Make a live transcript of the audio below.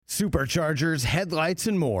superchargers, headlights,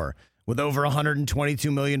 and more. With over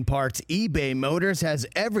 122 million parts, eBay Motors has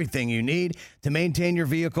everything you need to maintain your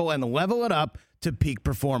vehicle and level it up to peak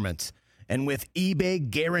performance. And with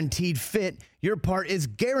eBay Guaranteed Fit, your part is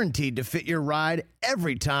guaranteed to fit your ride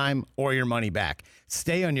every time or your money back.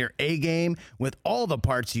 Stay on your A-game with all the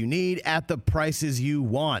parts you need at the prices you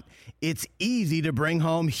want. It's easy to bring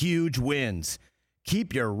home huge wins.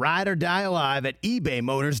 Keep your ride or die alive at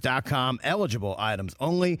ebaymotors.com. Eligible items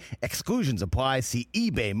only. Exclusions apply. See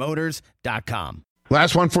ebaymotors.com.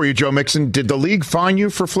 Last one for you, Joe Mixon. Did the league fine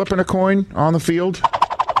you for flipping a coin on the field?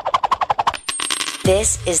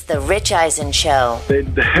 This is the Rich Eisen Show. They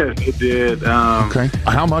did. Okay.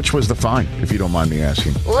 How much was the fine, if you don't mind me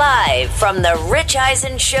asking? Live from the Rich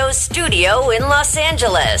Eisen Show studio in Los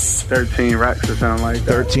Angeles. 13 racks or something like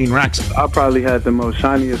that. 13 racks. I probably had the most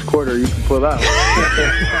shiniest quarter you can pull out.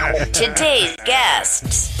 Today's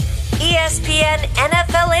guests: ESPN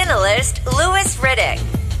NFL analyst Louis Riddick,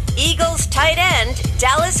 Eagles tight end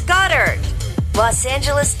Dallas Goedert, Los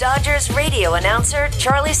Angeles Dodgers radio announcer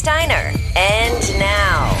Charlie Steiner. And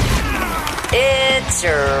now, it's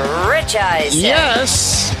Rich Eisen.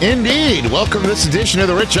 Yes, indeed. Welcome to this edition of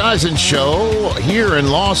the Rich Eisen Show here in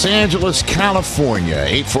Los Angeles, California.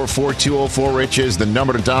 844-204-RICH is the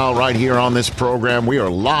number to dial right here on this program. We are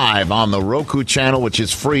live on the Roku channel, which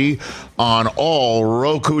is free on all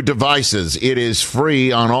Roku devices. It is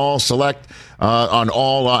free on all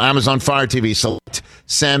Amazon Fire TV, select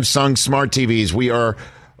Samsung Smart TVs. We are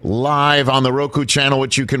live on the Roku channel,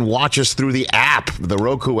 which you can watch us through the app. The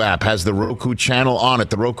Roku app has the Roku channel on it.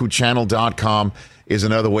 The RokuChannel.com is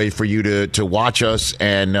another way for you to watch us.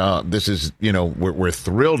 And this is, we're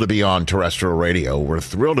thrilled to be on terrestrial radio. We're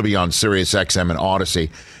thrilled to be on Sirius XM and Odyssey.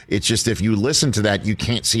 It's just if you listen to that, you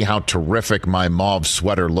can't see how terrific my mauve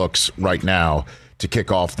sweater looks right now to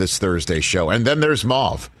kick off this Thursday show. And then there's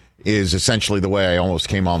mauve is essentially the way I almost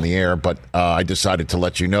came on the air, but I decided to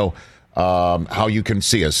let you know how you can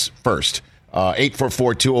see us first.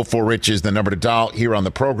 844-204-RICH is the number to dial here on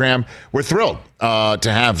the program. We're thrilled to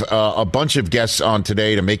have a bunch of guests on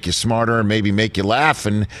today to make you smarter and maybe make you laugh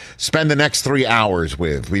and spend the next 3 hours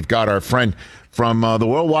with. We've got our friend from the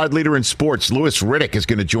worldwide leader in sports, Louis Riddick, is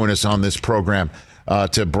going to join us on this program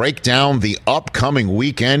to break down the upcoming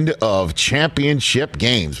weekend of championship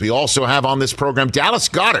games. We also have on this program Dallas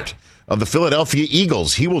Goedert of the Philadelphia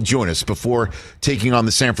Eagles. He will join us before taking on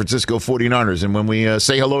the San Francisco 49ers. And when we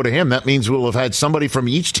say hello to him, that means we'll have had somebody from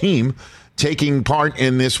each team taking part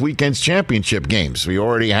in this weekend's championship games. We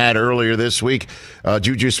already had earlier this week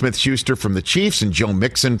Juju Smith-Schuster from the Chiefs and Joe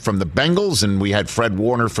Mixon from the Bengals, and we had Fred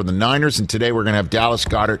Warner from the Niners, and today we're going to have Dallas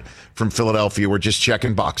Goedert from Philadelphia. We're just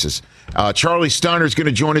checking boxes. Charlie Steiner is going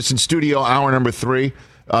to join us in studio hour number 3.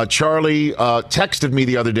 Charlie texted me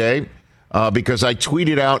the other day because I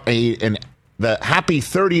tweeted out the happy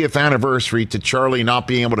 30th anniversary to Charlie not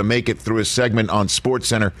being able to make it through a segment on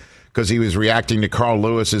SportsCenter because he was reacting to Carl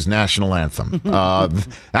Lewis's national anthem.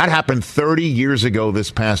 That happened 30 years ago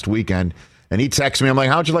this past weekend. And he texted me. I'm like,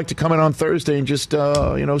 how'd you like to come in on Thursday and just,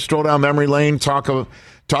 stroll down memory lane, talk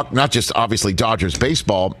not just obviously Dodgers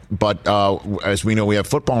baseball, but as we know, we have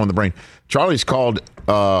football in the brain. Charlie's called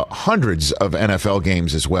hundreds of NFL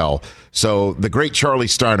games as well. So the great Charlie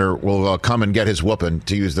Steiner will come and get his whooping,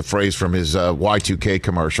 to use the phrase from his Y2K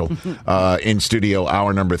commercial, in studio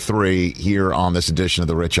hour number 3 here on this edition of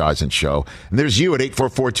the Rich Eisen Show. And there's you at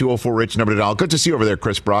 844-204-RICH, number to dial. Good to see you over there,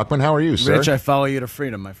 Chris Brockman. How are you, sir? Rich, I follow you to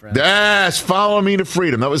freedom, my friend. Yes, follow me to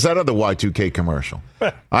freedom. That was that other Y2K commercial.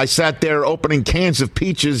 I sat there opening cans of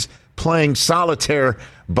peaches, playing solitaire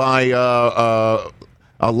by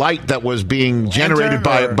a light that was being generated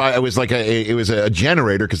by it was like a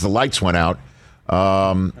generator because the lights went out.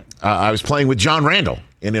 I was playing with John Randall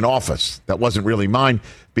in an office that wasn't really mine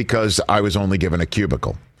because I was only given a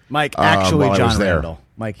cubicle. Mike, actually, John there. Randall.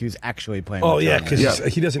 Mike, he was actually playing. Oh with yeah, John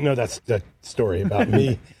because he doesn't know that story about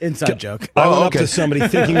me. Inside joke. I went up to somebody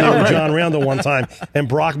thinking they were John Randall one time, and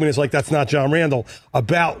Brockman is like, "That's not John Randall."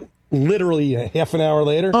 About literally a half an hour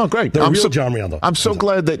later. Oh, great. The real John Randall. I'm so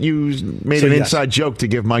glad that you made an inside joke to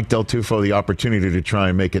give Mike Del Tufo the opportunity to try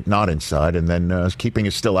and make it not inside and then keeping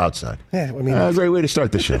it still outside. Yeah, I mean, great way to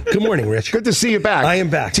start the show. Good morning, Rich. Good to see you back. I am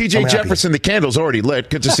back. TJ Jefferson, the candle's already lit.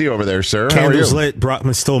 Good to see you over there, sir. Candles lit.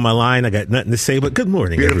 Brockman stole my line. I got nothing to say, but good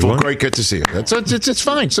morning, Beautiful. everyone. Great. Good to see you. It's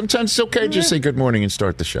fine. Sometimes it's okay. Just say good morning and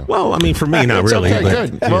start the show. Well, I mean, for me, not it's really. Okay, but,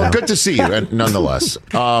 good. Well, good to see you, nonetheless.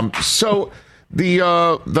 So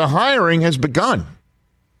the hiring has begun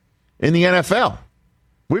in the NFL.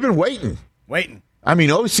 We've been waiting. I mean,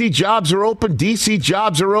 OC jobs are open, DC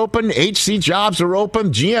jobs are open, HC jobs are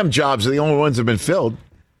open, GM jobs are the only ones that have been filled.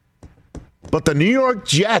 But the New York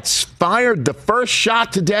Jets fired the first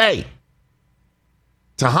shot today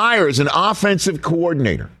to hire as an offensive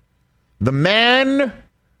coordinator the man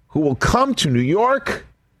who will come to New York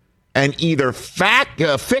and either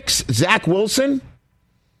fix Zach Wilson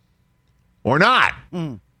or not.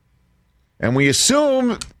 And we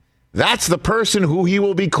assume that's the person who he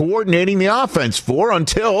will be coordinating the offense for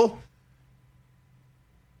until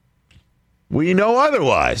we know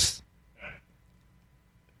otherwise.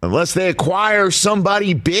 Unless they acquire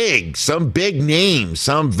somebody big, some big name,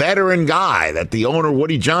 some veteran guy that the owner,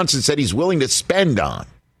 Woody Johnson, said he's willing to spend on.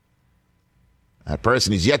 That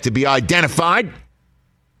person is yet to be identified.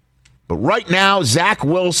 But right now, Zach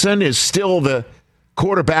Wilson is still the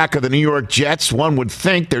quarterback of the New York Jets. One would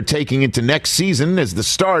think they're taking into next season as the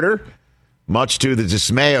starter, much to the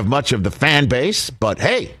dismay of much of the fan base. But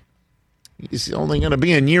hey, he's only going to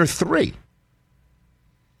be in year 3.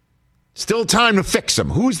 Still time to fix him.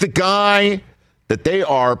 Who's the guy that they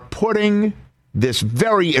are putting this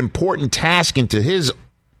very important task into his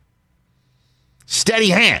steady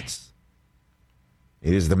hands?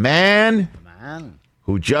 It is the man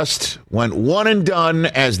who just went one and done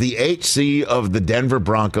as the HC of the Denver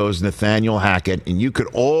Broncos, Nathaniel Hackett, and you could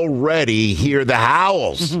already hear the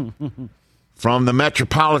howls from the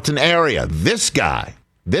metropolitan area. This guy?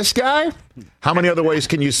 How many other ways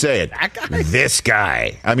can you say it? That guy? This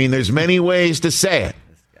guy. I mean, there's many ways to say it.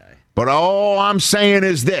 This guy. But all I'm saying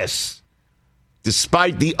is this.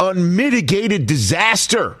 Despite the unmitigated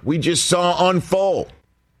disaster we just saw unfold,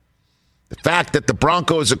 the fact that the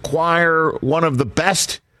Broncos acquire one of the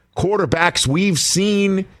best quarterbacks we've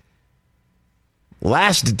seen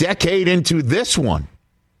last decade into this one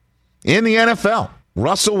in the NFL,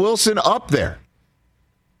 Russell Wilson up there.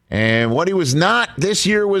 And what he was not this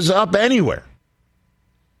year was up anywhere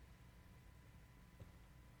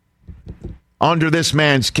under this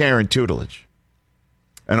man's care and tutelage.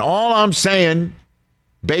 And all I'm saying,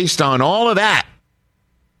 based on all of that,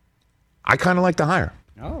 I kind of like the hire.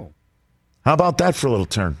 Oh. How about that for a little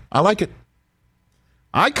turn? I like it.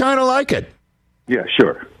 I kind of like it. Yeah,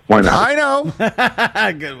 sure. Why not? I know.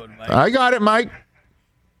 Good one, Mike. I got it, Mike.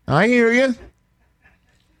 I hear you.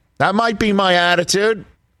 That might be my attitude,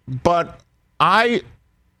 but I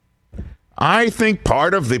think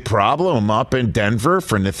part of the problem up in Denver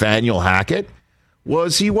for Nathaniel Hackett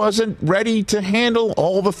was he wasn't ready to handle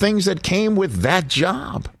all the things that came with that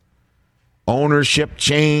job. Ownership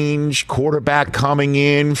change, quarterback coming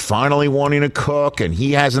in, finally wanting to cook, and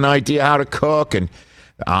he has an idea how to cook. And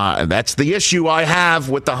that's the issue I have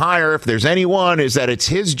with the hire, if there's anyone, is that it's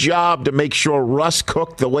his job to make sure Russ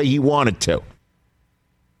cooked the way he wanted to.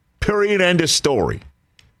 Period, end of story.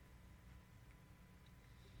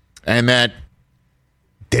 And that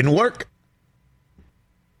didn't work.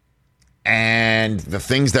 And the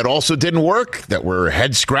things that also didn't work, that were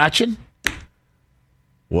head-scratching,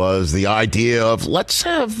 was the idea of let's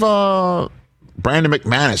have Brandon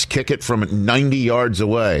McManus kick it from 90 yards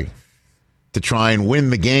away to try and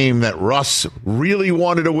win the game that Russ really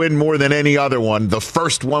wanted to win more than any other one, the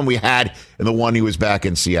first one we had and the one he was back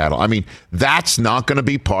in Seattle. I mean, that's not going to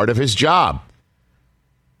be part of his job.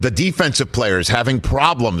 The defensive players having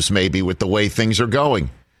problems maybe with the way things are going.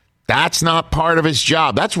 That's not part of his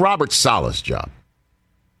job. That's Robert Saleh's job.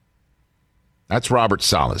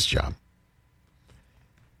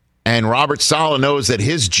 And Robert Saleh knows that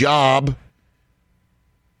his job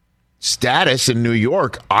status in New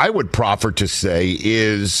York, I would proffer to say,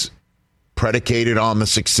 is predicated on the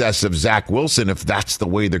success of Zach Wilson if that's the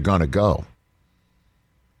way they're going to go.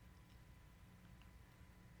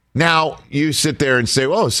 Now, you sit there and say,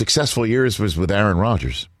 well, successful years was with Aaron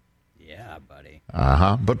Rodgers. Yeah, buddy.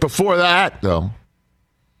 But before that, though,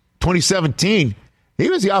 2017, he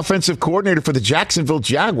was the offensive coordinator for the Jacksonville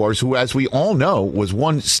Jaguars, who, as we all know, was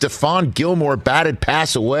one Stephon Gilmore batted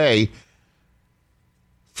pass away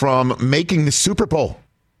from making the Super Bowl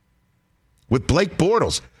with Blake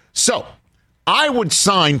Bortles. So I would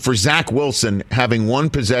sign for Zach Wilson having one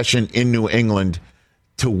possession in New England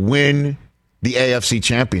to win the AFC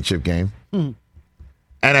Championship game. And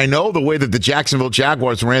I know the way that the Jacksonville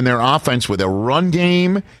Jaguars ran their offense with a run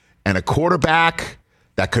game and a quarterback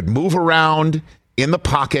that could move around in the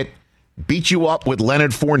pocket, beat you up with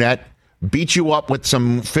Leonard Fournette, beat you up with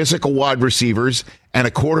some physical wide receivers, and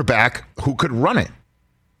a quarterback who could run it.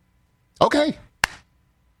 Okay.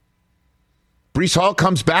 Breece Hall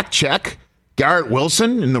comes back, check. Garrett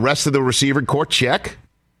Wilson and the rest of the receiver corps, check.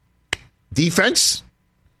 Defense,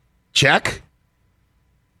 check.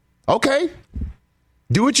 Okay.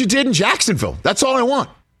 Do what you did in Jacksonville. That's all I want.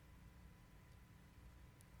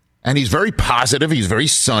 And he's very positive. He's very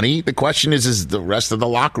sunny. The question is the rest of the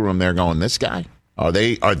locker room there going, this guy? Are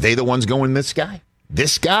they the ones going, this guy?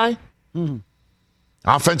 This guy? Mm-hmm.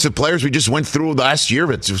 Offensive players we just went through last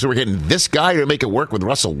year. So we're getting this guy to make it work with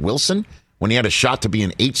Russell Wilson when he had a shot to be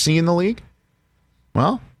an HC in the league?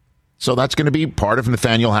 Well, so that's going to be part of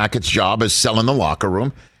Nathaniel Hackett's job is selling the locker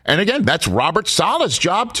room. And again, that's Robert Saleh's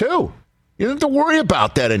job too. You don't have to worry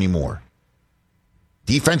about that anymore.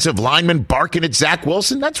 Defensive lineman barking at Zach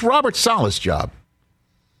Wilson, that's Robert Saleh's job.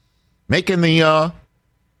 Making the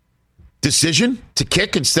decision to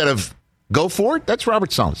kick instead of go for it, that's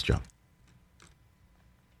Robert Saleh's job.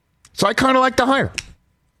 So I kind of like the hire.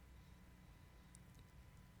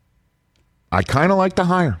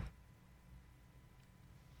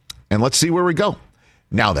 And let's see where we go.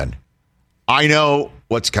 Now then, I know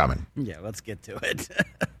what's coming. Yeah, let's get to it.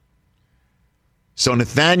 So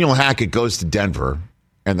Nathaniel Hackett goes to Denver,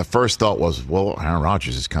 and the first thought was, well, Aaron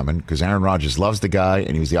Rodgers is coming because Aaron Rodgers loves the guy,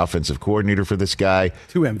 and he was the offensive coordinator for this guy.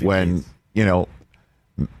 2 MVPs.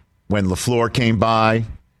 When LaFleur came by.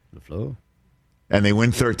 LaFleur. And they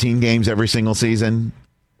win 13 games every single season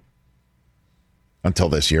until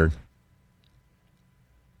this year.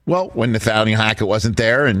 Well, when Nathaniel Hackett wasn't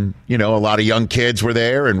there and, a lot of young kids were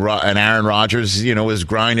there and Aaron Rodgers, was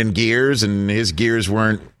grinding gears and his gears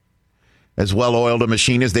weren't as well-oiled a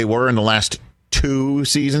machine as they were in the last 2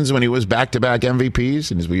 seasons when he was back-to-back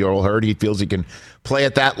MVPs. And as we all heard, he feels he can play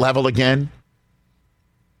at that level again.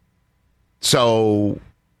 So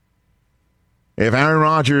if Aaron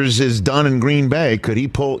Rodgers is done in Green Bay, could he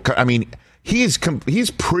pull? I mean, he's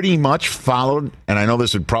pretty much followed, and I know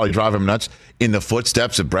this would probably drive him nuts, in the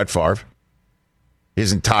footsteps of Brett Favre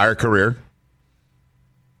his entire career,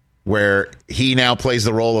 where he now plays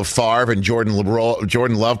the role of Favre and Jordan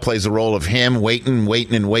Love plays the role of him, waiting.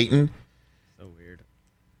 So weird.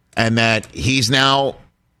 And that he's now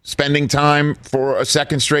spending time for a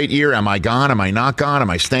second straight year. Am I gone? Am I not gone?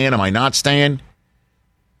 Am I staying? Am I not staying?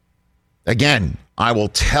 Again, I will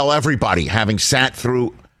tell everybody, having sat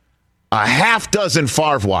through a half dozen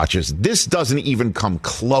Favre watches, this doesn't even come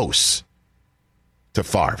close to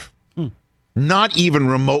Favre. Not even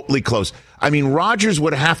remotely close. I mean, Rodgers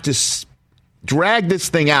would have to drag this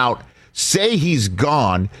thing out, say he's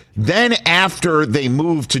gone, then after they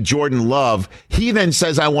move to Jordan Love, he then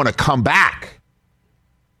says, I want to come back.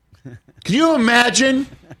 Can you imagine?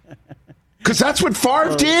 Because that's what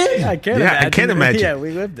Favre did. I can't imagine. Yeah,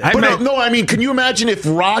 we lived it. I mean, can you imagine if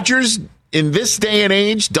Rodgers in this day and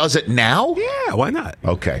age does it now? Yeah, why not?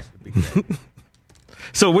 Okay.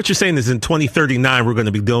 So what you're saying is in 2039, we're going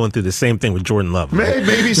to be going through the same thing with Jordan Love. Right?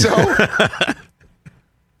 Maybe so.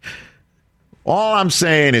 All I'm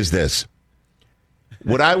saying is this.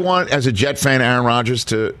 Would I want, as a Jet fan, Aaron Rodgers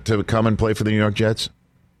to come and play for the New York Jets?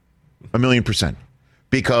 1,000,000%.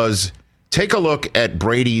 Because take a look at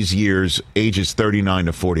Brady's years, ages 39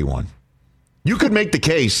 to 41. You could make the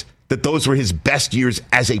case that those were his best years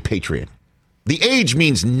as a Patriot. The age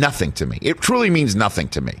means nothing to me. It truly means nothing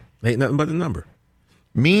to me. Ain't nothing but a number.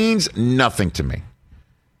 Means nothing to me.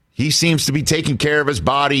 He seems to be taking care of his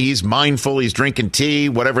body. He's mindful. He's drinking tea.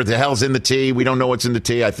 Whatever the hell's in the tea. We don't know what's in the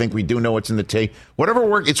tea. I think we do know what's in the tea. Whatever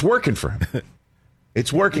works, it's working for him.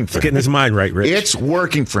 It's working for him. Getting his mind right, Rich. It's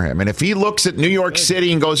working for him. And if he looks at New York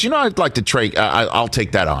City and goes, I'd like to trade, I'll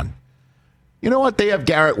take that on. You know what? They have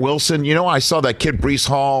Garrett Wilson. I saw that kid Breece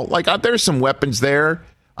Hall. There's some weapons there.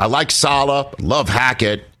 I like Saleh. Love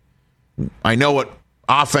Hackett. I know what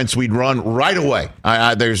offense we'd run right away.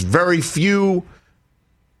 There's very few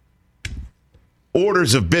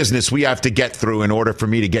orders of business we have to get through in order for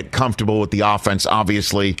me to get comfortable with the offense.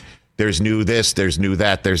 Obviously, there's new this, there's new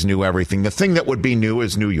that, there's new everything. The thing that would be new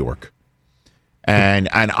is New York. And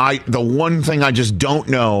the one thing I just don't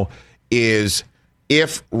know is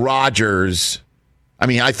if Rodgers,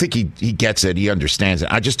 I think he gets it, he understands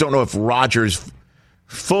it. I just don't know if Rodgers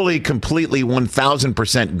fully, completely,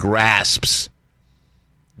 1,000% grasps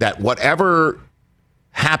that whatever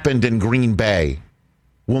happened in Green Bay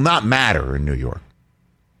will not matter in New York.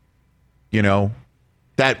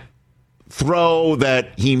 That throw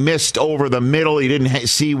that he missed over the middle, he didn't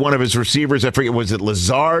see one of his receivers. I forget, was it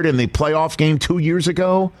Lazard in the playoff game 2 years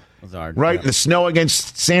ago? Lazard, right? Yeah. In the snow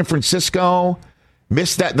against San Francisco.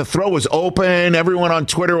 Missed that. The throw was open. Everyone on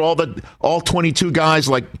Twitter, all 22 guys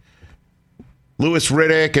like Louis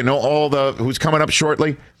Riddick and all who's coming up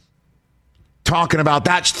shortly, talking about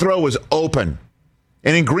that throw was open.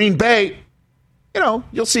 And in Green Bay,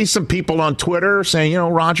 you'll see some people on Twitter saying,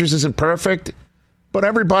 Rodgers isn't perfect, but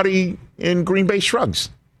everybody in Green Bay shrugs.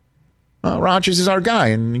 Rodgers is our guy,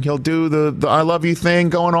 and he'll do the I love you thing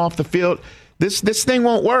going off the field. This thing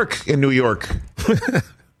won't work in New York.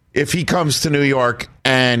 if he comes to New York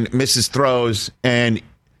and misses throws and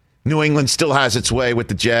New England still has its way with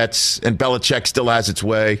the Jets and Belichick still has its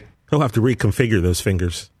way. He'll have to reconfigure those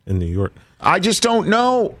fingers in New York. I just don't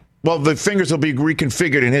know. Well, the fingers will be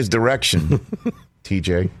reconfigured in his direction,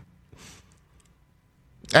 TJ.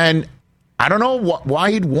 And I don't know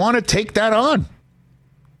why he'd want to take that on,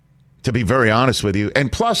 to be very honest with you.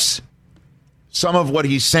 And plus, some of what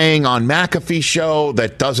he's saying on McAfee's show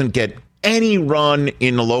that doesn't get any run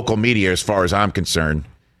in the local media, as far as I'm concerned.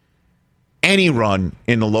 Any run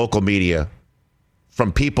in the local media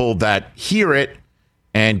from people that hear it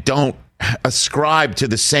and don't ascribe to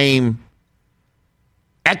the same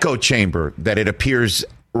echo chamber that it appears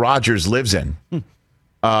Rodgers lives in.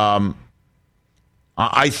 I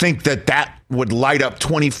think that would light up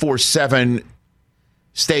 24/7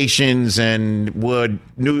 stations and would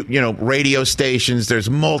radio stations. There's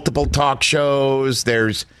multiple talk shows.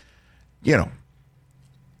 There's,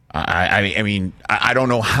 I mean, I don't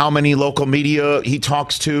know how many local media he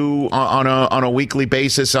talks to on a weekly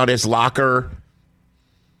basis on his locker.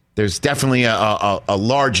 There's definitely a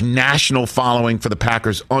large national following for the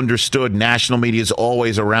Packers. Understood. National media is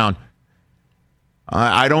always around.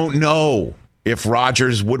 I don't know if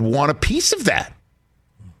Rodgers would want a piece of that.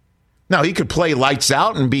 Now, he could play lights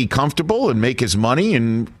out and be comfortable and make his money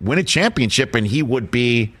and win a championship, and he would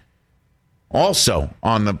be also,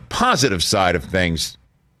 on the positive side of things,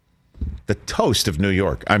 the toast of New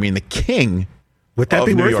York. I mean, the king Would that of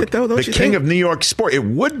be New worth York. it, though, don't the you king think? of New York sport. It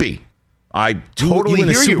would be. I totally you win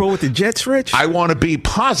a hear Super you. Bowl with the Jets, Rich? I want to be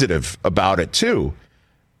positive about it, too.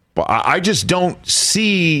 But I just don't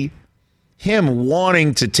see him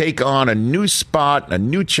wanting to take on a new spot, a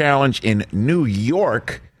new challenge in New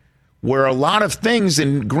York, where a lot of things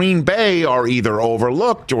in Green Bay are either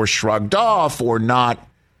overlooked or shrugged off or not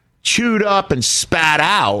chewed up and spat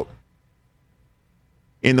out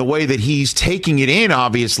in the way that he's taking it in,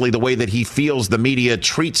 obviously, the way that he feels the media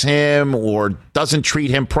treats him or doesn't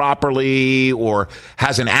treat him properly or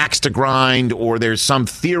has an axe to grind, or there's some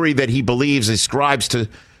theory that he believes ascribes to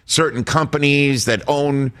certain companies that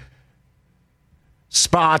own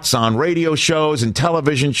spots on radio shows and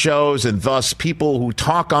television shows, and thus people who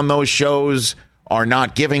talk on those shows are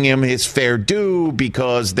not giving him his fair due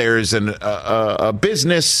because there's a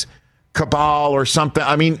business cabal or something.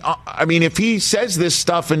 I mean, if he says this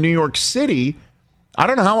stuff in New York City, I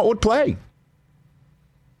don't know how it would play.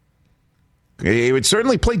 It would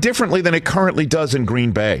certainly play differently than it currently does in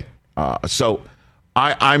Green Bay. So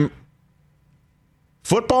I'm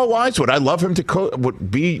football-wise, would I love him to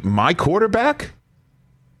would be my quarterback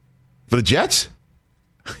for the Jets?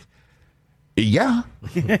 Yeah.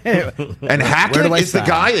 And Hackett is the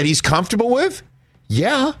guy that he's comfortable with?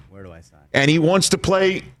 Yeah. Where do I sign? And he wants to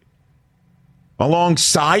play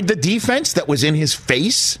alongside the defense that was in his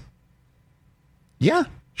face? Yeah,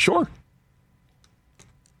 sure.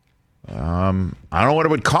 I don't know what it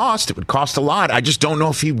would cost. It would cost a lot. I just don't know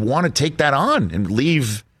if he'd want to take that on and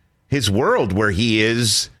leave his world where he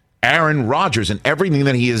is Aaron Rodgers, and everything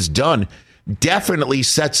that he has done definitely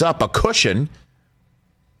sets up a cushion.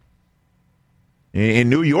 In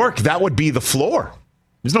New York, that would be the floor.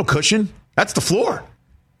 There's no cushion. That's the floor.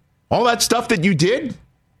 All that stuff that you did,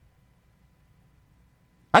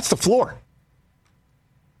 that's the floor.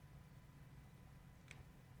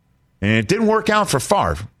 And it didn't work out for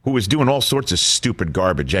Favre, who was doing all sorts of stupid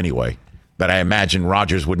garbage anyway, that I imagine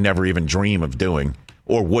Rodgers would never even dream of doing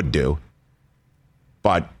or would do.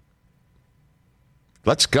 But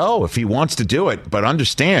let's go if he wants to do it. But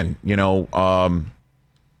understand,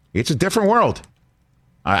 it's a different world.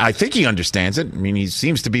 I think he understands it. I mean, he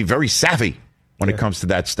seems to be very savvy when it comes to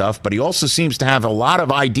that stuff. But he also seems to have a lot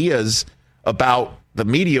of ideas about the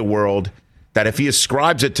media world that if he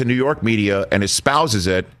ascribes it to New York media and espouses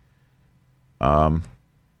it, I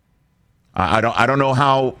don't know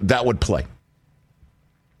how that would play.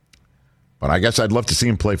 But I guess I'd love to see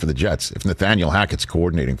him play for the Jets. If Nathaniel Hackett's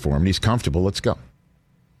coordinating for him and he's comfortable, let's go.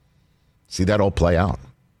 See that all play out.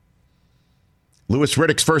 Louis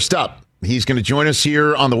Riddick's first up. He's going to join us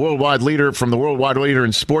here on the Worldwide Leader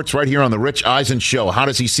in Sports right here on the Rich Eisen Show. How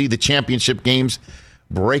does he see the championship games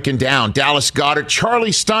breaking down? Dallas Goddard,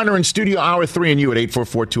 Charlie Steiner in studio hour 3, and you at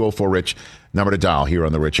 844-204-RICH. Number to dial here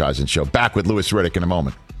on the Rich Eisen Show. Back with Louis Riddick in a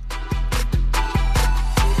moment.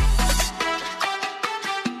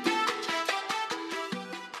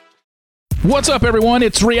 What's up, everyone?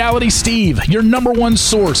 It's Reality Steve, your number one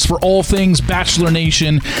source for all things Bachelor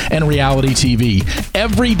Nation and reality TV.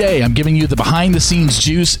 Every day, I'm giving you the behind-the-scenes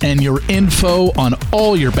juice and your info on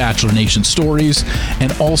all your Bachelor Nation stories,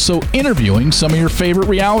 and also interviewing some of your favorite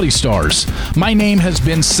reality stars. My name has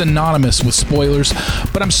been synonymous with spoilers,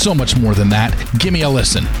 but I'm so much more than that. Give me a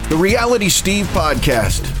listen. The Reality Steve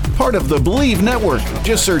Podcast, part of the Believe Network.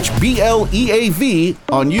 Just search BLEAV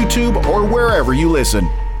on YouTube or wherever you listen.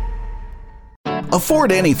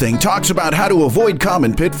 Afford Anything talks about how to avoid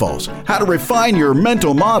common pitfalls, how to refine your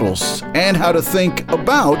mental models, and how to think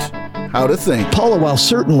about how to think. Paula, while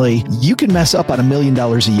certainly you can mess up on $1 million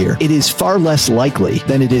a year, it is far less likely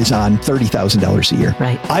than it is on $30,000 a year.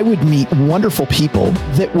 Right. I would meet wonderful people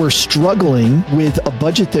that were struggling with a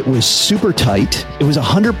budget that was super tight. It was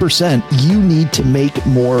 100%. You need to make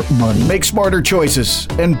more money. Make smarter choices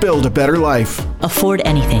and build a better life. Afford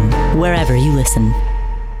Anything, wherever you listen.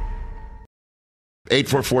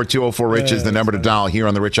 844-204-RICH is the number to dial here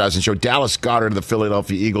on the Rich Eisen Show. Dallas Goedert of the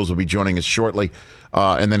Philadelphia Eagles will be joining us shortly.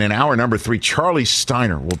 And then in hour number 3, Charlie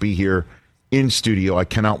Steiner will be here in studio. I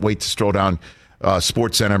cannot wait to stroll down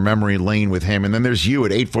Sports Center memory lane with him. And then there's you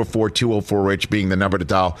at 844-204-RICH being the number to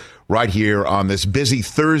dial right here on this busy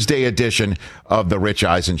Thursday edition of the Rich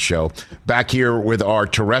Eisen Show. Back here with our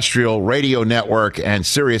terrestrial radio network and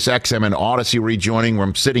Sirius XM and Odyssey rejoining.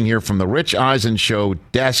 I'm sitting here from the Rich Eisen Show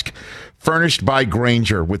desk, furnished by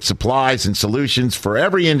Grainger with supplies and solutions for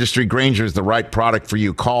every industry. Grainger is the right product for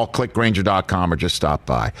you. Call, click Grainger.com or just stop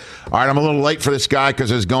by. All right, I'm a little late for this guy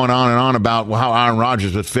because it's going on and on about how Aaron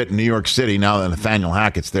Rodgers would fit in New York City now that Nathaniel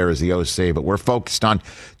Hackett's there as the OC. But we're focused on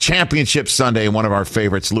Championship Sunday and one of our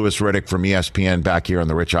favorites, Louis Riddick from ESPN, back here on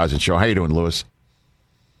the Rich Eisen Show. How you doing, Louis?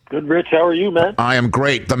 Good, Rich. How are you, man? I am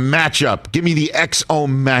great. The matchup. Give me the XO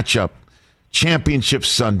matchup. Championship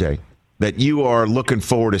Sunday that you are looking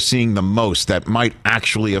forward to seeing the most that might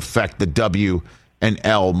actually affect the W and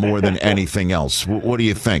L more than anything else. What do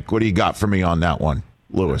you think? What do you got for me on that one,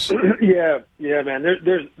 Louis? Yeah, man.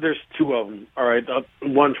 There's two of them. All right,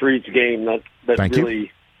 one for each game that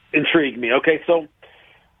really intrigued me. Okay, so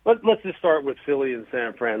let's just start with Philly and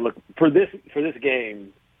San Fran. Look, for this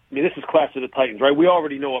game, I mean, this is Clash of the Titans, right? We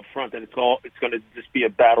already know up front that it's going to just be a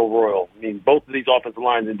battle royal. I mean, both of these offensive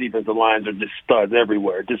lines and defensive lines are just studs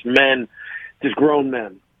everywhere, just men, just grown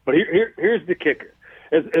men. But here's the kicker: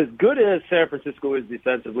 as good as San Francisco is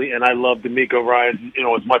defensively, and I love D'Amico Ryan,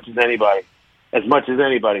 as much as anybody,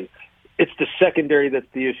 it's the secondary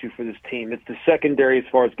that's the issue for this team. It's the secondary as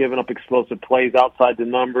far as giving up explosive plays outside the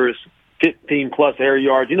numbers, 15-plus air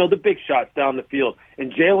yards, the big shots down the field.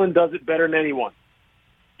 And Jalen does it better than anyone.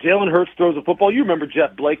 Jalen Hurts throws a football. You remember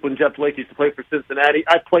Jeff Blake when Jeff Blake used to play for Cincinnati?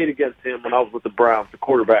 I played against him when I was with the Browns, the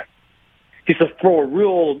quarterback. He used to throw a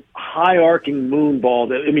real high-arcing moon ball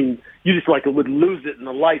that, you just would lose it in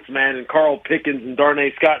the lights, man. And Carl Pickens and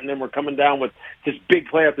Darnay Scott and them were coming down with just big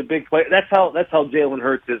play after big play. That's how Jalen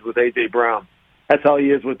Hurts is with A.J. Brown. That's how he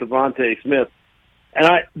is with Devontae Smith.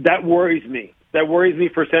 And that worries me. That worries me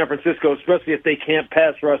for San Francisco, especially if they can't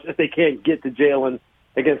pass rush, if they can't get to Jalen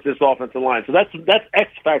against this offensive line. So that's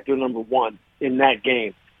X factor number one in that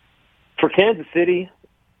game. For Kansas City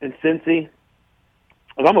and Cincy, if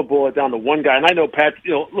I'm going to boil it down to one guy, and I know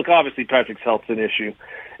obviously Patrick's health's an issue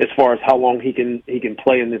as far as how long he can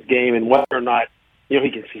play in this game and whether or not he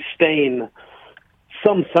can sustain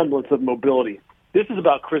some semblance of mobility. This is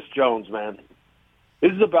about Chris Jones, man.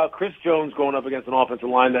 This is about Chris Jones going up against an offensive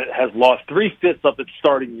line that has lost 3/5 of its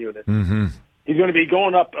starting unit. Mm-hmm. He's going to be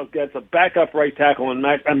going up against a backup right tackle and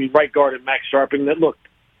right guard and Max Sharping. That look,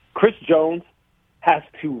 Chris Jones has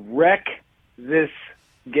to wreck this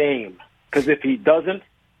game because if he doesn't,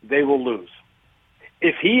 they will lose.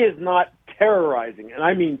 If he is not terrorizing, and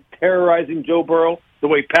I mean terrorizing Joe Burrow the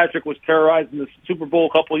way Patrick was terrorized in the Super Bowl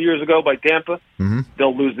a couple of years ago by Tampa,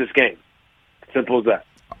 they'll lose this game. Simple as that.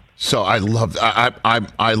 So I love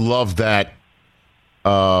that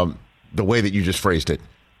the way that you just phrased it,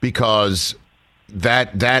 because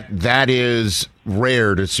that is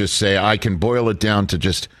rare to just say I can boil it down to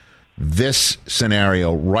just this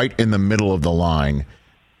scenario right in the middle of the line.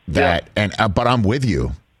 But I'm with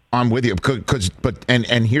you. And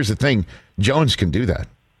here's the thing: Jones can do that.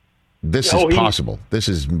 This is possible. This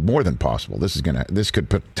is more than possible. This could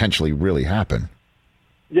potentially really happen.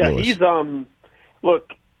 Yeah, Lewis. He's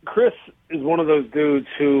look. Chris is one of those dudes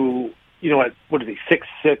who, what is he,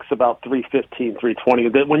 6'6", about 315, 320.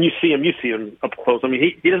 That when you see him up close. I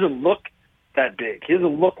mean, he doesn't look that big. He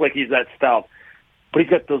doesn't look like he's that stout. But he's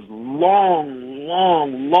got those long,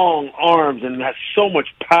 long, long arms and has so much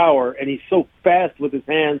power, and he's so fast with his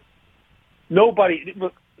hands. Look,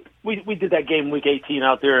 we did that game week 18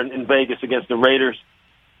 out there in Vegas against the Raiders.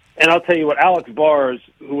 And I'll tell you what, Alex Bars,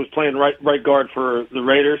 who was playing right guard for the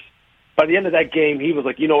Raiders, by the end of that game, he was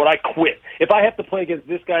like, you know what, I quit. If I have to play against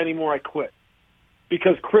this guy anymore, I quit.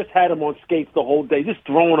 Because Chris had him on skates the whole day, just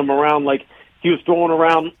throwing him around like he was throwing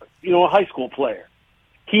around, a high school player.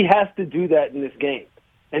 He has to do that in this game.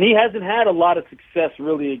 And he hasn't had a lot of success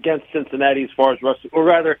really against Cincinnati as far as rushing, or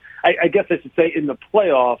rather, I guess I should say in the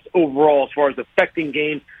playoffs overall as far as affecting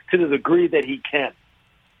games to the degree that he can.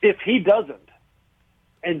 If he doesn't,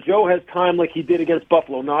 and Joe has time like he did against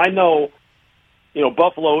Buffalo. Now, I know,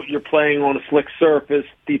 Buffalo, you're playing on a slick surface.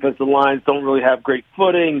 Defensive lines don't really have great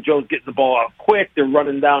footing. Joe's getting the ball out quick. They're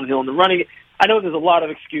running downhill in the running. I know there's a lot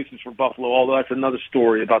of excuses for Buffalo, although that's another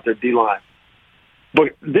story about their D-line.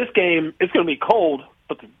 But this game, it's going to be cold,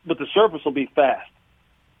 but the surface will be fast.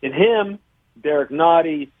 And him, Derek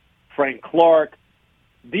Nottie, Frank Clark,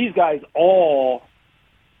 these guys all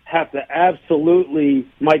have to absolutely,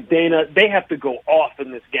 Mike Dana, they have to go off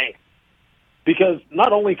in this game. Because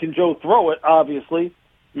not only can Joe throw it, obviously,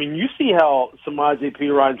 I mean, you see how Samaje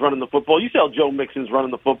Perine's running the football. You see how Joe Mixon's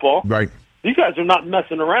running the football. Right. These guys are not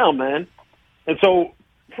messing around, man. And so,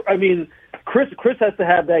 I mean, Chris has to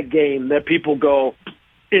have that game that people go,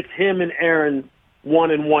 it's him and Aaron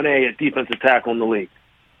 1 and 1A at defensive tackle in the league.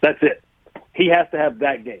 That's it. He has to have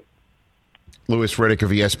that game. Louis Riddick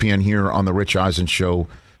of ESPN here on the Rich Eisen Show.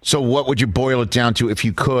 So what would you boil it down to if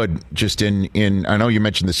you could, just in I know you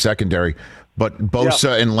mentioned the secondary, but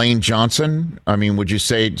Bosa and Lane Johnson, I mean, would you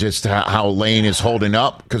say just how Lane is holding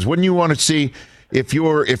up? Because wouldn't you want to see if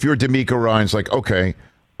you're DeMeco Ryans like, okay,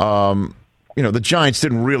 the Giants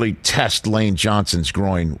didn't really test Lane Johnson's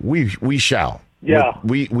groin. We shall. Yeah.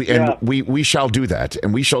 We shall do that,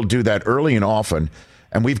 and we shall do that early and often.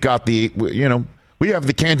 And we've got we have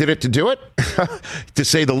the candidate to do it, to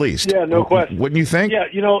say the least. Yeah, no question. Wouldn't you think?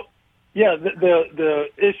 Yeah, the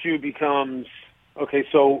issue becomes, okay,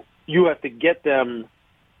 so you have to get them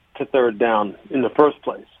to third down in the first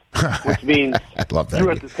place, which means I love that. You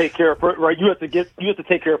have to take care of right. You have to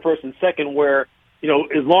take care of first and second. Where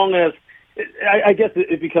as long as I guess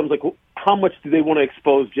it becomes like, how much do they want to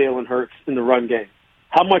expose Jalen Hurts in the run game?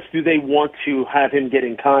 How much do they want to have him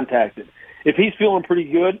getting contacted? If he's feeling pretty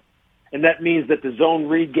good, and that means that the zone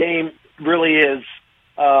read game really is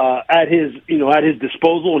at his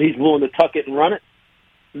disposal, and he's willing to tuck it and run it,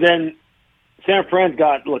 then San Fran's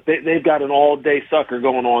they've got an all-day sucker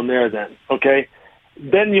going on there then, okay?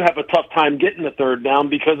 Then you have a tough time getting the third down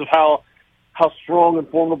because of how strong and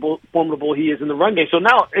formidable he is in the run game. So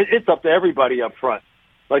now it's up to everybody up front.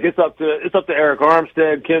 Like it's up to Eric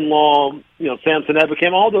Armstead, Kinlaw, Samson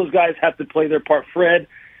Ebicam. All those guys have to play their part. Fred,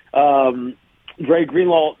 Dre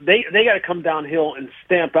Greenlaw, they got to come downhill and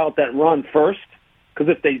stamp out that run first.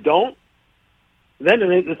 Because if they don't, then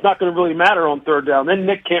it's not going to really matter on third down. Then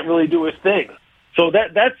Nick can't really do his thing. So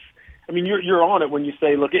that's I mean, you're on it when you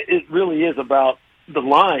say, look, it really is about the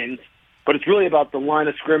lines. But it's really about the line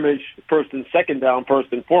of scrimmage, first and second down,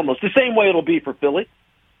 first and foremost. The same way it'll be for Philly.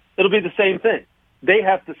 It'll be the same thing. They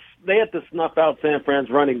have to snuff out San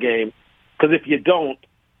Fran's running game, because if you don't,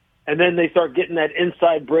 and then they start getting that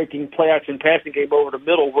inside breaking play action passing game over the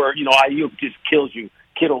middle where Ayuk just kills you,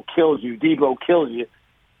 Kittle kills you, Debo kills you,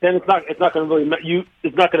 then it's not going to really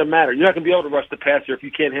it's not going to matter. You're not going to be able to rush the passer if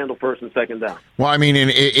you can't handle first and second down. Well, I mean,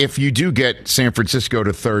 if you do get San Francisco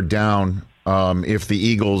to third down. If the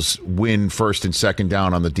Eagles win first and second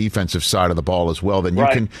down on the defensive side of the ball as well,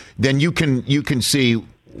 then you can see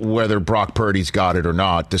whether Brock Purdy's got it or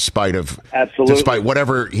not, despite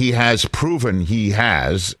whatever he has proven he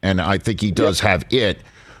has, and I think he does have it.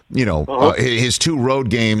 His two road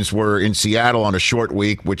games were in Seattle on a short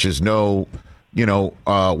week, which is no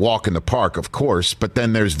walk in the park, of course. But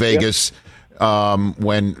then there's Vegas.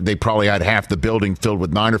 When they probably had half the building filled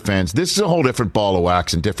with Niner fans. This is a whole different ball of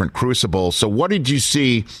wax and different crucible. So what did you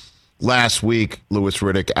see last week, Louis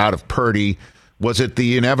Riddick, out of Purdy? Was it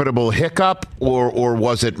the inevitable hiccup, or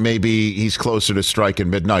was it maybe he's closer to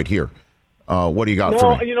striking midnight here? What do you got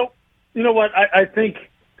for me? You know what? I think,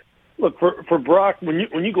 look, for Brock, when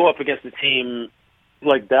you go up against a team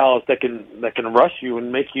like Dallas that can rush you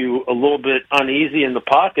and make you a little bit uneasy in the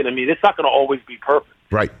pocket, I mean, it's not going to always be perfect.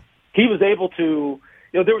 Right. He was able to,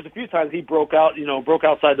 there was a few times he broke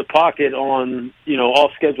outside the pocket on,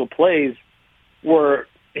 off schedule plays where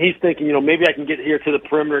he's thinking, maybe I can get here to the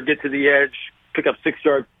perimeter, get to the edge, pick up 6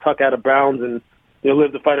 yards, tuck out of bounds, and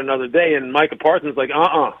live to fight another day. And Micah Parsons like,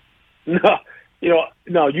 no,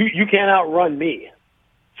 you can't outrun me.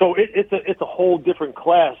 So it's a whole different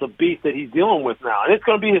class of beast that he's dealing with now, and it's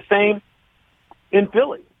going to be the same in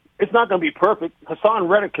Philly. It's not going to be perfect. Hassan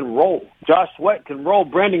Reddick can roll. Josh Sweat can roll.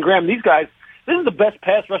 Brandon Graham. These guys, this is the best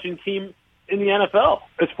pass rushing team in the NFL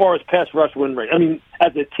as far as pass rush win rate. I mean,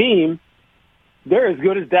 as a team, they're as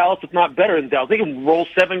good as Dallas, if not better than Dallas. They can roll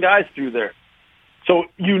 7 guys through there. So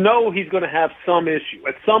you know he's going to have some issue.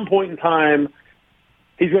 At some point in time,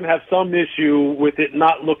 he's going to have some issue with it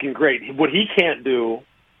not looking great. What he can't do,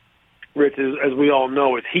 Rich, as we all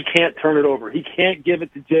know, is he can't turn it over. He can't give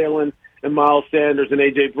it to Jalen and Miles Sanders and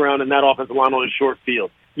A.J. Brown and that offensive line on a short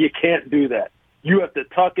field. You can't do that. You have to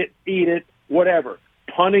tuck it, eat it, whatever.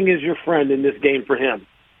 Punting is your friend in this game for him.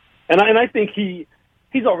 And I think he's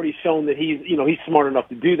already shown that he's smart enough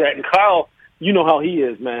to do that. And Kyle, you know how he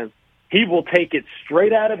is, man. He will take it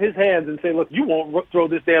straight out of his hands and say, look, you won't throw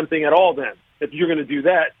this damn thing at all then if you're going to do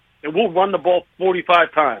that. And we'll run the ball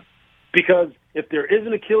 45 times. Because if there is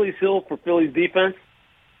an Achilles heel for Philly's defense,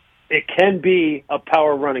 it can be a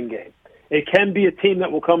power running game. It can be a team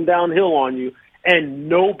that will come downhill on you, and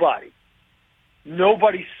nobody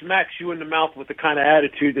smacks you in the mouth with the kind of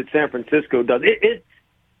attitude that San Francisco does.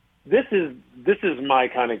 This is my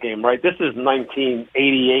kind of game, right? This is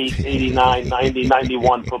 1988, 89, 90,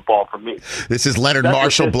 91 football for me. This is Leonard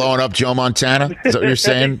Marshall blowing up Joe Montana? Is that what you're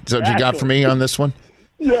saying? Is that what you got for me on this one?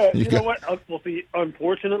 Yeah, you know what? Well, see,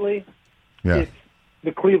 unfortunately, it's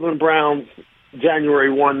the Cleveland Browns, January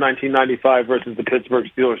 1, 1995 versus the Pittsburgh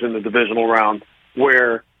Steelers in the divisional round,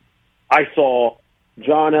 where I saw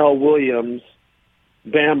John L. Williams,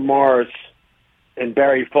 Bam Morris, and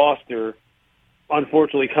Barry Foster,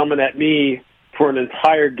 unfortunately, coming at me for an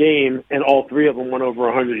entire game, and all 3 of them went over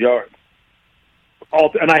 100 yards.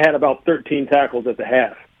 And I had about 13 tackles at the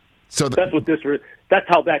half. So that's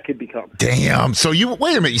how that could become. Damn. So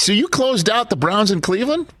wait a minute. So you closed out the Browns in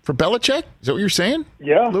Cleveland for Belichick? Is that what you're saying?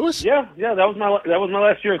 Yeah, Lewis. Yeah. That was my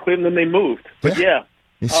last year in Cleveland. Then they moved. But yeah.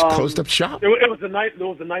 You closed up shop. It was the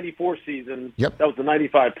 94 season. Yep. That was the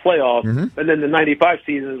 95 playoff, and then the 95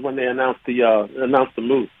 season is when they announced the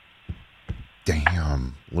move.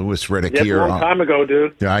 Damn, Louis Riddick Yeah, here. A long time ago,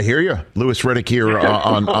 dude. Yeah, I hear you. Louis Riddick here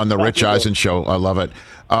on the Rich Eisen Show. I love it.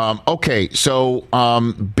 Okay, so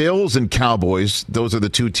Bills and Cowboys, those are the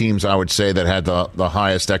 2 teams I would say that had the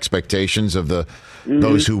highest expectations of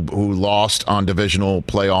those who lost on divisional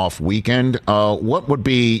playoff weekend. What would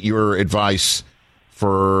be your advice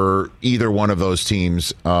for either one of those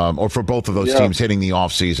teams or for both of those teams hitting the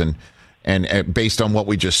offseason? And based on what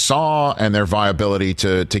we just saw and their viability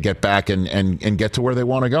to get back and get to where they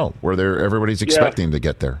want to go, where everybody's expecting to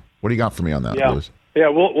get there. What do you got for me on that, Lewis? Yeah,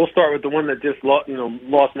 we'll start with the one that just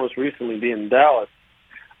lost most recently, being Dallas.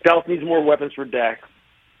 Dallas needs more weapons for Dak.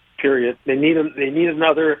 Period. They need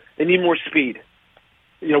more speed.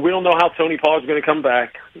 We don't know how Tony Pollard's going to come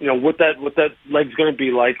back. What that leg's going to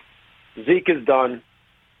be like. Zeke is done.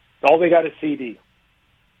 All they got is CD.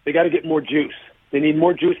 They got to get more juice. They need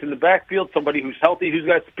more juice in the backfield, somebody who's healthy, who's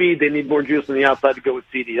got speed. They need more juice on the outside to go with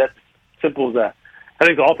CD. That's simple as that. I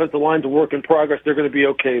think the offensive line's a work in progress. They're going to be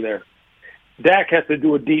okay there. Dak has to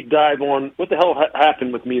do a deep dive on what the hell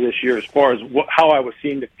happened with me this year as far as how I was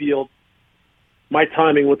seeing the field, my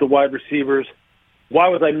timing with the wide receivers. Why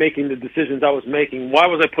was I making the decisions I was making? Why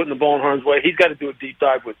was I putting the ball in harm's way? He's got to do a deep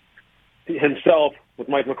dive with himself, with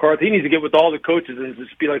Mike McCarthy. He needs to get with all the coaches and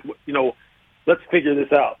just be like, let's figure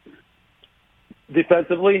this out.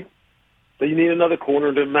 Defensively, so you need another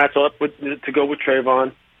corner to match up with to go with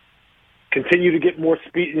Trayvon. Continue to get more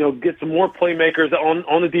speed, get some more playmakers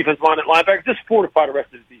on the defense line at linebacker. Just fortify the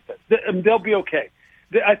rest of the defense. They'll be okay.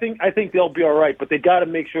 I think they'll be all right, but they got to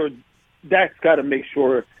make sure Dak's got to make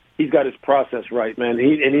sure he's got his process right, man.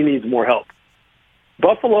 He needs more help.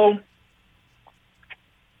 Buffalo,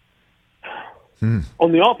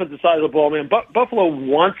 on the offensive side of the ball, man. Buffalo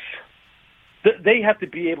wants. They have to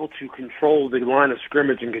be able to control the line of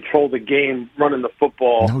scrimmage and control the game, running the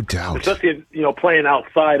football. No doubt. Especially playing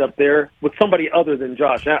outside up there with somebody other than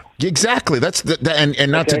Josh Allen. Exactly. That's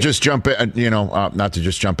and not to just jump in. Not to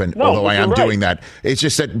just jump in. No, although I am doing that. It's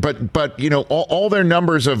just that. But all their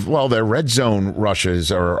numbers of their red zone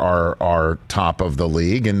rushes are top of the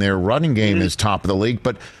league, and their running game is top of the league.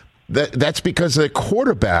 But that's because the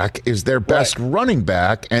quarterback is their best running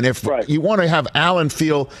back, and if you want to have Allen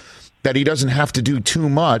feel that he doesn't have to do too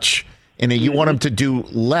much, and you want him to do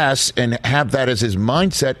less and have that as his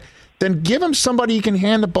mindset, then give him somebody he can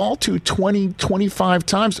hand the ball to 20, 25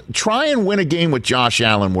 times. Try and win a game with Josh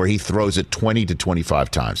Allen where he throws it 20 to 25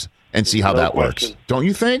 times and see how that works. Don't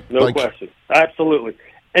you think? No question. Absolutely.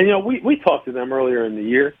 And, we talked to them earlier in the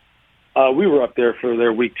year. We were up there for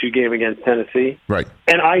their Week 2 game against Tennessee. Right.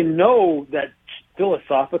 And I know that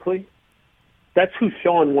philosophically, that's who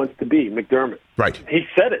Sean wants to be, McDermott. Right. He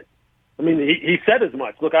said it. I mean, he said as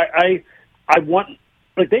much. Look, I want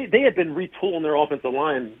like they had been retooling their offensive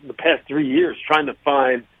line the past 3 years, trying to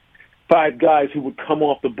find 5 guys who would come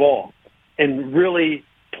off the ball and really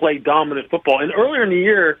play dominant football. And earlier in the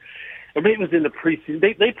year, I mean, it was in the preseason.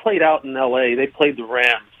 They played out in L.A. They played the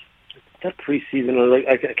Rams. That preseason,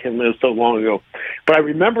 I can't remember, it was so long ago. But I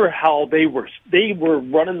remember how they were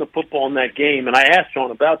running the football in that game, and I asked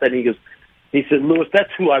Sean about that, and he said, Lewis,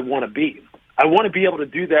 that's who I want to be. I want to be able to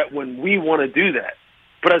do that when we want to do that.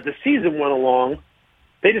 But as the season went along,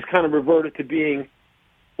 they just kind of reverted to being,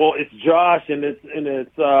 well, it's Josh and it's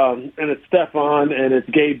Stephon and it's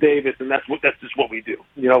Gabe Davis, and that's just what we do.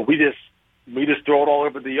 You know, we just throw it all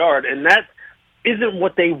over the yard, and that isn't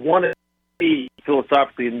what they wanted to be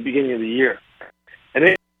philosophically in the beginning of the year. And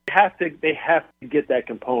they have to get that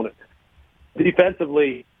component.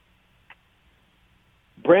 Defensively,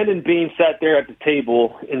 Brandon Beane sat there at the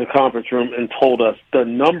table in the conference room and told us the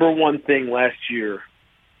number one thing last year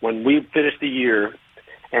when we finished the year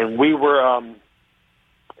and we were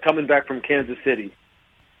coming back from Kansas City,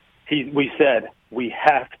 we said, we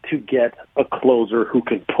have to get a closer who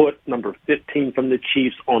can put number 15 from the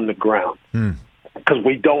Chiefs on the ground because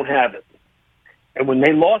we don't have it. And when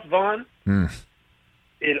they lost Vaughn,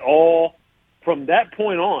 it all, from that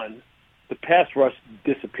point on, the pass rush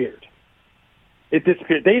disappeared. It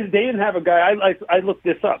disappeared. They didn't have a guy, I looked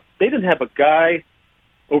this up, they didn't have a guy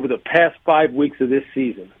over the past 5 weeks of this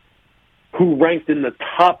season who ranked in the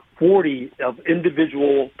top 40 of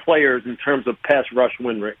individual players in terms of pass rush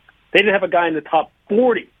win rate. They didn't have a guy in the top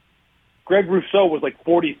 40. Greg Rousseau was like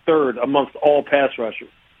 43rd amongst all pass rushers.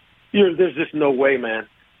 There's just no way, man.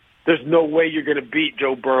 There's no way you're going to beat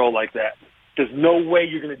Joe Burrow like that. There's no way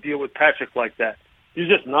you're going to deal with Patrick like that. You're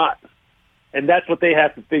just not. And that's what they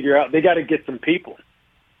have to figure out. They got to get some people.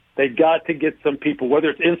 They got to get some people, whether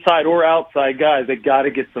it's inside or outside guys, they got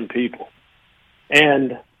to get some people.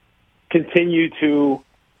 And continue to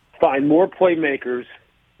find more playmakers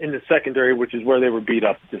in the secondary, which is where they were beat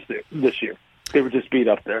up this year. They were just beat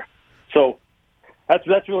up there. So that's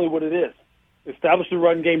really what it is. Establish the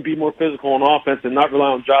run game, be more physical on offense, and not rely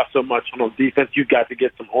on Josh so much on defense. You've got to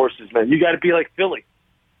get some horses, man. You got to be like Philly.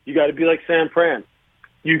 You got to be like San Fran.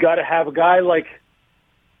 You got to have a guy like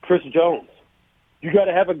Chris Jones. You got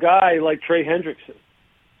to have a guy like Trey Hendrickson,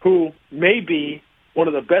 who may be one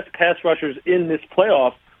of the best pass rushers in this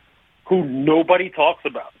playoff, who nobody talks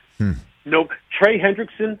about. No, Trey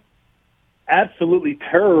Hendrickson absolutely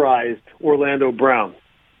terrorized Orlando Brown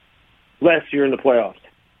last year in the playoffs.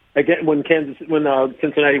 Again, when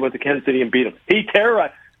Cincinnati went to Kansas City and beat him, he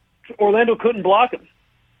terrorized. Orlando couldn't block him.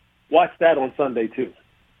 Watch that on Sunday too.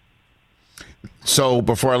 So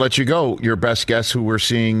before I let you go, your best guess who we're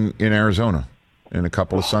seeing in Arizona in a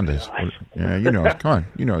couple of Sundays? Yeah, you know. Come on,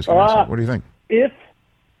 you know. What do you think? If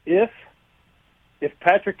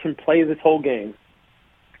Patrick can play this whole game,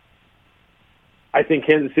 I think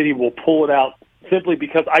Kansas City will pull it out simply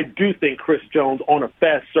because I do think Chris Jones on a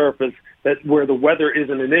fast surface that where the weather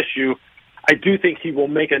isn't an issue, I do think he will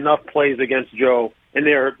make enough plays against Joe, and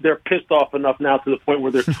they're pissed off enough now to the point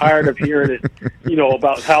where they're tired of hearing it,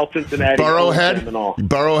 about how Cincinnati Burrowhead and all.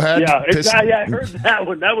 Burrowhead. Yeah, I heard that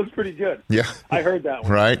one. That was pretty good. Yeah, I heard that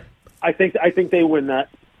one. Right. I think they win that.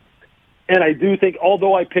 And I do think,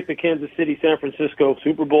 although I picked the Kansas City-San Francisco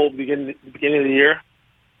Super Bowl at the beginning of the year,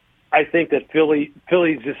 I think that Philly's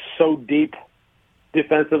just so deep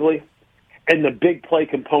defensively, and the big play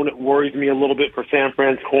component worries me a little bit for San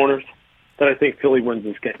Fran's corners, that I think Philly wins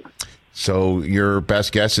this game. So your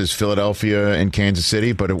best guess is Philadelphia and Kansas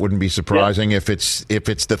City, but it wouldn't be surprising if it's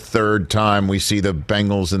the third time we see the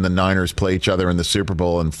Bengals and the Niners play each other in the Super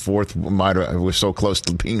Bowl, and fourth was so close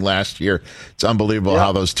to being last year. It's unbelievable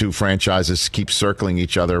how those two franchises keep circling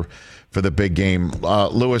each other for the big game.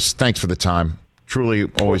 Lewis, thanks for the time.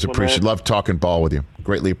 Truly, always appreciate. Love talking ball with you.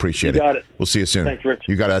 Greatly appreciate it. You got it. We'll see you soon. Thanks, Rich.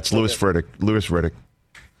 You got it. That's Louis Riddick. Louis Riddick.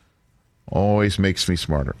 Always makes me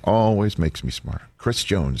smarter. Always makes me smarter. Chris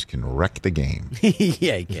Jones can wreck the game.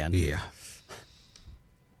 Yeah, he can. Yeah.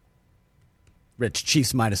 Rich,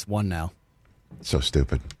 Chiefs -1 now. So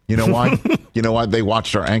stupid. You know why? You know why? They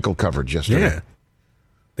watched our ankle coverage yesterday. Yeah.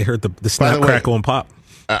 They heard the snap, crackle, and pop.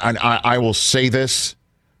 I will say this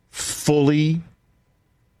fully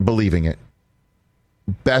believing it.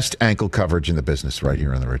 Best ankle coverage in the business right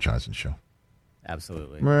here on the Rich Eisen Show.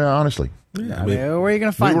 Absolutely. Well, honestly. Yeah, where are you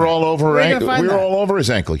going to find We were that? all over all over his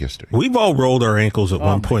ankle yesterday. We've all rolled our ankles at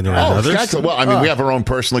one point or another. Exactly. Well, I mean, we have our own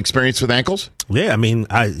personal experience with ankles. Yeah, I mean,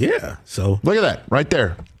 so look at that right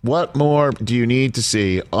there. What more do you need to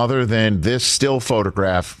see other than this still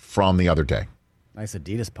photograph from the other day? Nice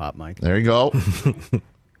Adidas pop, Mike. There you go.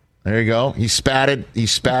 There you go. He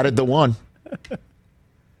spatted the one. Look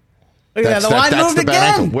at that. The line moved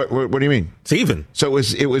again. What do you mean? It's even. So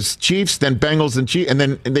it was Chiefs, then Bengals, and Chiefs, and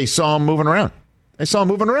then they saw him moving around. Oh, they saw him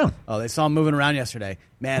moving around yesterday.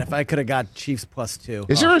 Man, if I could have got Chiefs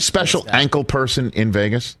 +2. Is there a special ankle person in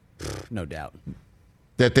Vegas? No doubt.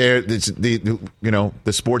 That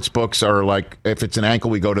the sports books are like, if it's an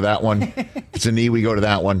ankle, we go to that one. If it's a knee, we go to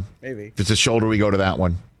that one. Maybe. If it's a shoulder, we go to that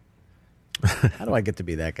one. How do I get to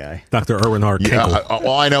be that guy? Dr. Erwin R. Yeah,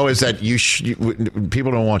 all I know is that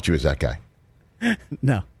people don't want you as that guy.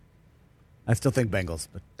 No. I still think Bengals.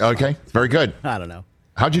 But okay, very good. I don't know.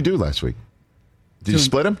 How'd you do last week? Did you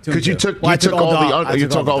split them? Because you took all the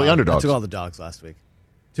underdogs. I took all the dogs last week.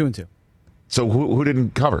 2-2. So who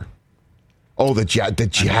didn't cover? Oh, the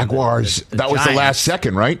Jaguars. The that was the Giants. last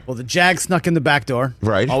second, right? Well, the Jags snuck in the back door.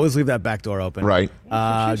 Right. Always leave that back door open. Right.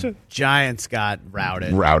 Giants got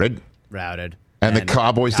routed. And the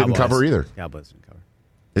Cowboys didn't cover either. Cowboys didn't cover.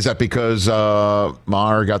 Is that because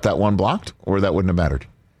Maher got that one blocked, or that wouldn't have mattered?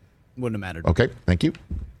 Wouldn't have mattered. Okay, thank you.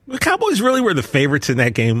 The Cowboys really were the favorites in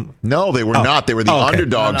that game. No, they were not. They were the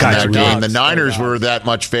underdogs in that game. The Niners were that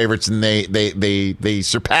much favorites, and they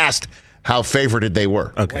surpassed how favorited they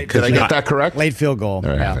were. Okay, did I get that correct? Late field goal.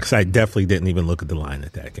 Because I definitely didn't even look at the line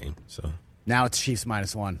at that game. So now it's Chiefs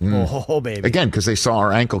 -1. Oh, baby. Again, because they saw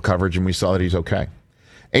our ankle coverage, and we saw that he's okay.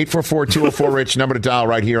 844-204-RICH, number to dial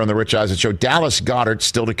right here on the Rich Eisen Show. Dallas Goedert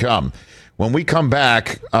still to come. When we come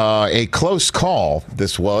back, a close call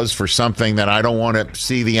this was for something that I don't want to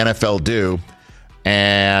see the NFL do.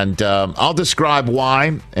 And I'll describe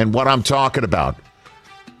why and what I'm talking about.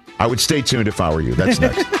 I would stay tuned if I were you. That's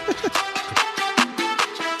next.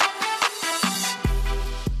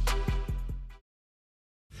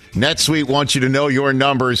 NetSuite wants you to know your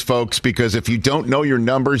numbers, folks, because if you don't know your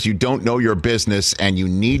numbers, you don't know your business, and you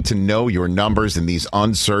need to know your numbers in these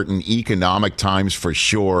uncertain economic times for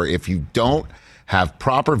sure. If you don't have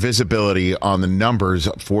proper visibility on the numbers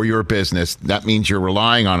for your business, that means you're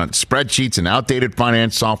relying on spreadsheets and outdated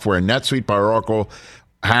finance software. NetSuite by Oracle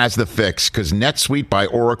has the fix, because NetSuite by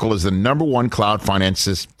Oracle is the #1 cloud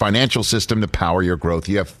financial system to power your growth.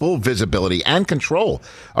 You have full visibility and control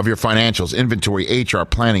of your financials, inventory, HR,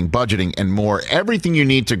 planning, budgeting, and more. Everything you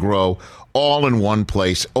need to grow, all in one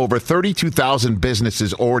place. Over 32,000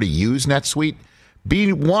 businesses already use NetSuite.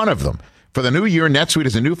 Be one of them. For the new year, NetSuite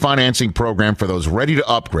is a new financing program for those ready to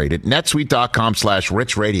upgrade at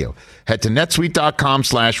netsuite.com/richradio. Head to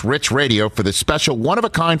netsuite.com/richradio for the special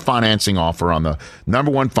one-of-a-kind financing offer on the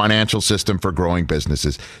 #1 financial system for growing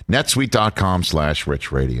businesses.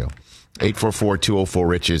 netsuite.com/richradio.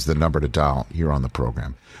 844-204-RICH is the number to dial here on the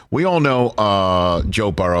program. We all know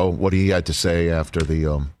Joe Burrow, what he had to say after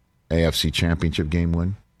the AFC Championship game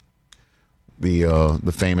win.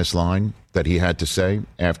 The famous line that he had to say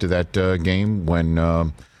after that game when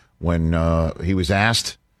he was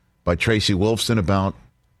asked by Tracy Wolfson about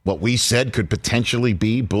what we said could potentially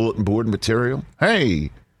be bulletin board material.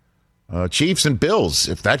 Hey, Chiefs and Bills,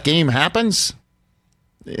 if that game happens,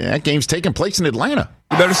 that game's taking place in Atlanta.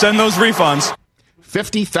 You better send those refunds.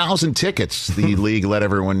 50,000 tickets, the league let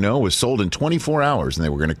everyone know, was sold in 24 hours, and they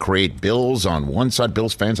were going to create Bills on one side,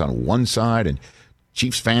 Bills fans on one side, and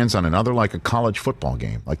Chiefs fans on another, like a college football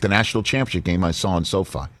game, like the national championship game I saw on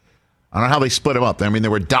SoFi. I don't know how they split them up. I mean, there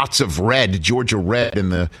were dots of red, Georgia red, in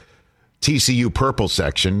the TCU purple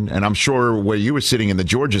section, and I'm sure where you were sitting in the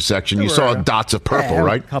Georgia section, you saw dots of purple,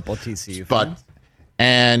 right? A couple of TCU fans.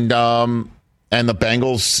 And the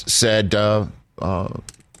Bengals said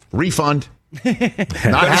refund.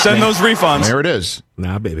 Better send those refunds. There it is.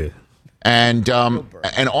 Nah, baby. And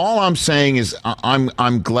all I'm saying is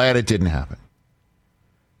I'm glad it didn't happen.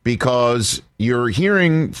 Because you're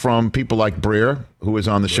hearing from people like Breer, who was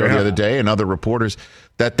on the show the other day, and other reporters,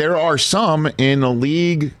 that there are some in the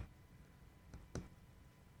league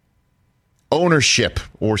ownership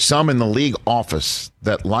or some in the league office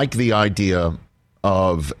that like the idea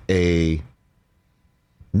of a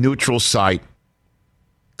neutral site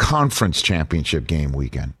conference championship game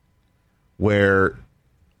weekend where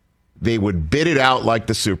they would bid it out like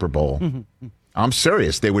the Super Bowl. I'm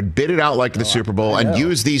serious. They would bid it out like the Super Bowl and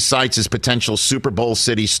use these sites as potential Super Bowl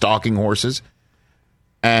city stalking horses.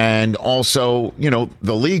 And also, you know,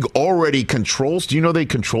 the league already controls. Do you know they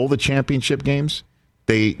control the championship games?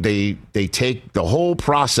 They take the whole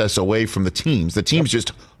process away from the teams. The teams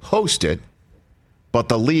just host it, but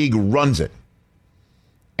the league runs it.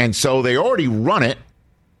 And so they already run it.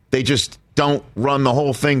 They just don't run the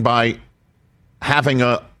whole thing by having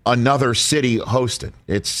another city host it.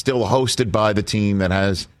 It's still hosted by the team that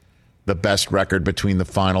has the best record between the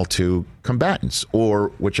final two combatants, or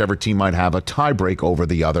whichever team might have a tiebreak over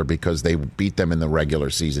the other because they beat them in the regular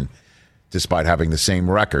season despite having the same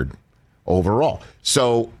record overall.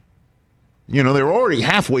 So, they're already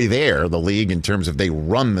halfway there, the league, in terms of they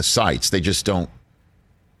run the sites. They just don't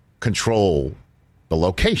control the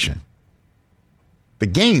location. The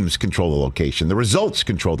games control the location. The results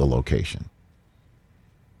control the location.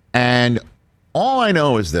 And all I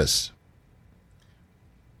know is this.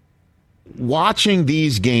 Watching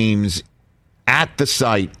these games at the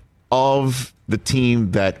site of the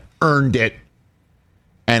team that earned it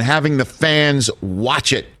and having the fans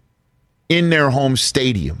watch it in their home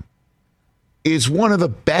stadium is one of the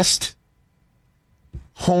best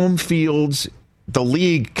home fields the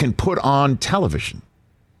league can put on television.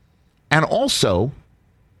 And also,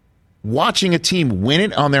 watching a team win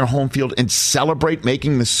it on their home field and celebrate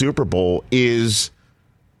making the Super Bowl is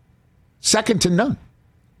second to none.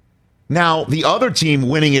 Now, the other team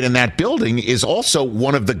winning it in that building is also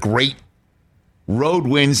one of the great road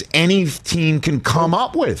wins any team can come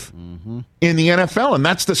up with in the NFL, and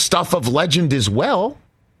that's the stuff of legend as well.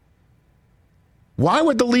 Why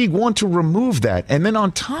would the league want to remove that? And then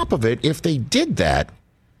on top of it, if they did that,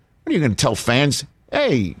 what are you going to tell fans?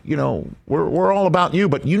 Hey, we're all about you,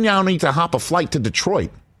 but you now need to hop a flight to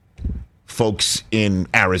Detroit, folks in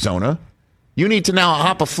Arizona. You need to now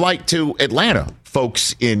hop a flight to Atlanta,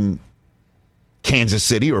 folks in Kansas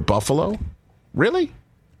City or Buffalo. Really?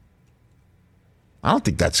 I don't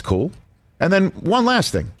think that's cool. And then one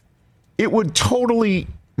last thing. It would totally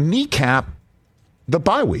kneecap the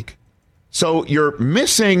bye week. So you're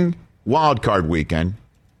missing wild card weekend,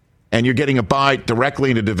 and you're getting a bye directly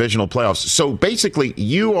into divisional playoffs. So basically,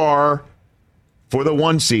 you are, for the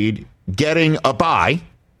 1 seed, getting a bye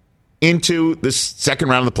into the second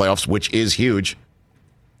round of the playoffs, which is huge.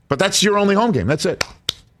 But that's your only home game. That's it.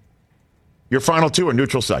 Your final two are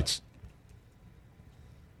neutral sites,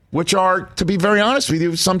 which are, to be very honest with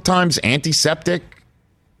you, sometimes antiseptic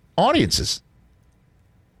audiences.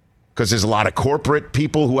 Because there's a lot of corporate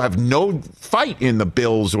people who have no fight in the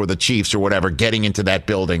Bills or the Chiefs or whatever getting into that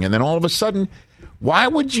building. And then all of a sudden, why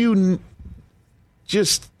would you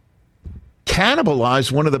just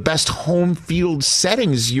cannibalize one of the best home field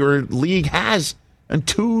settings your league has and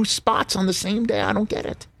 2 spots on the same day? I don't get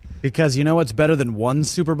it. Because you know what's better than 1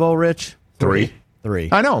 Super Bowl, Rich? 3. 3.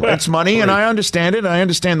 I know. It's money, and I understand it. I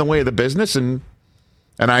understand the way of the business, and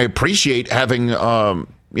I appreciate having,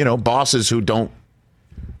 bosses who don't,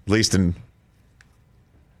 at least in,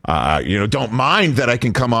 don't mind that I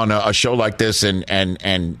can come on a show like this and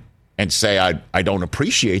say I don't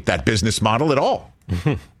appreciate that business model at all,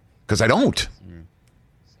 because I don't.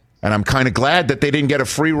 And I'm kind of glad that they didn't get a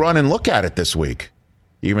free run and look at it this week,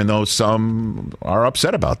 even though some are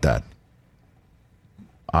upset about that.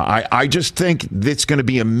 I just think it's going to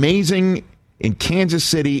be amazing in Kansas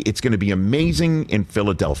City. It's going to be amazing in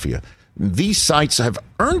Philadelphia. These sites have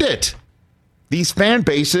earned it. These fan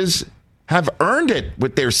bases have earned it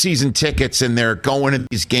with their season tickets, and they're going to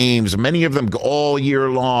these games, many of them all year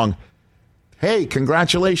long. Hey,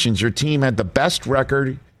 congratulations. Your team had the best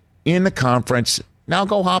record in the conference. Now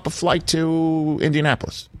go hop a flight to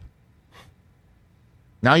Indianapolis.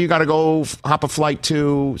 Now you got to go hop a flight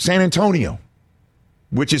to San Antonio,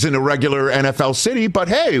 which is in a regular NFL city, but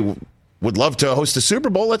hey, would love to host a Super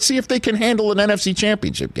Bowl. Let's see if they can handle an NFC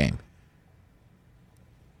Championship game.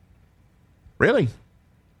 Really?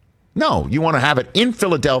 No, you want to have it in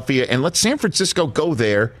Philadelphia, and let San Francisco go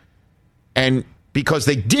there, and because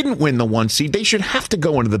they didn't win the 1 seed, they should have to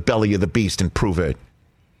go into the belly of the beast and prove it.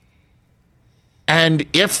 And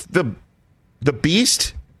if the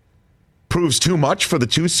beast proves too much for the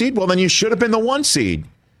 2 seed, well, then you should have been the 1 seed.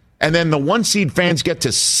 And then the 1 seed fans get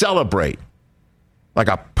to celebrate like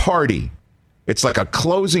a party. It's like a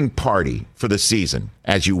closing party for the season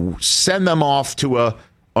as you send them off to a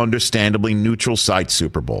understandably neutral site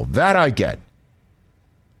Super Bowl. That I get.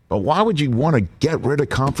 But why would you want to get rid of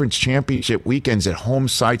conference championship weekends at home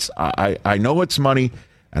sites? I know it's money,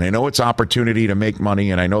 and I know it's opportunity to make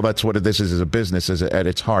money, and I know that's what this is as a business at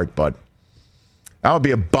its heart, but that would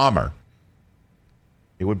be a bummer.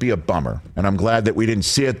 It would be a bummer, and I'm glad that we didn't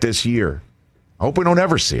see it this year. I hope we don't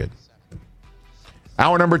ever see it.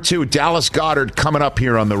 Hour number 2, Dallas Goedert coming up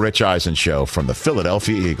here on The Rich Eisen Show from the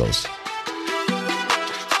Philadelphia Eagles.